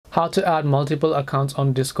How to add multiple accounts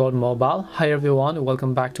on Discord mobile. Hi everyone,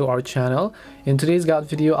 welcome back to our channel. In today's guide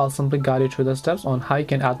video, I'll simply guide you through the steps on how you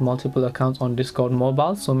can add multiple accounts on Discord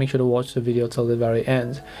mobile, so make sure to watch the video till the very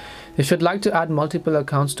end. If you'd like to add multiple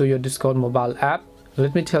accounts to your Discord mobile app,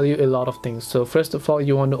 let me tell you a lot of things. So first of all,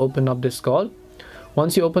 you want to open up Discord.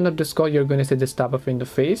 Once you open up Discord, you're going to see this type of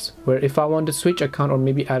interface where if I want to switch account or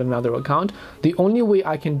maybe add another account, the only way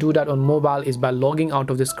I can do that on mobile is by logging out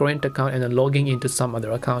of this current account and then logging into some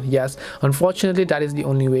other account. Yes, unfortunately, that is the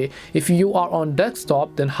only way. If you are on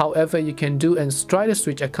desktop, then however you can do and try to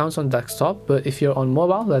switch accounts on desktop, but if you're on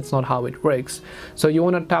mobile, that's not how it works. So you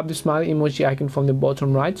want to tap the smiley emoji icon from the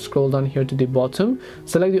bottom right, scroll down here to the bottom,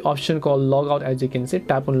 select the option called logout. As you can see,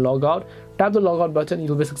 tap on logout. Tap the logout button,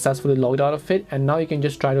 you'll be successfully logged out of it, and now you can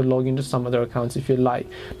just try to log into some other accounts if you like.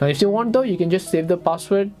 Now if you want though, you can just save the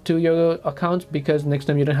password to your account because next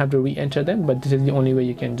time you don't have to re-enter them, but this is the only way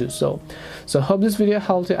you can do so. So hope this video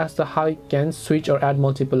helped you as to how you can switch or add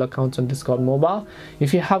multiple accounts on Discord mobile.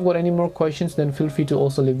 If you have got any more questions, then feel free to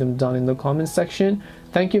also leave them down in the comments section.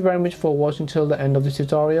 Thank you very much for watching till the end of this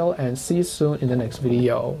tutorial, and see you soon in the next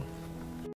video.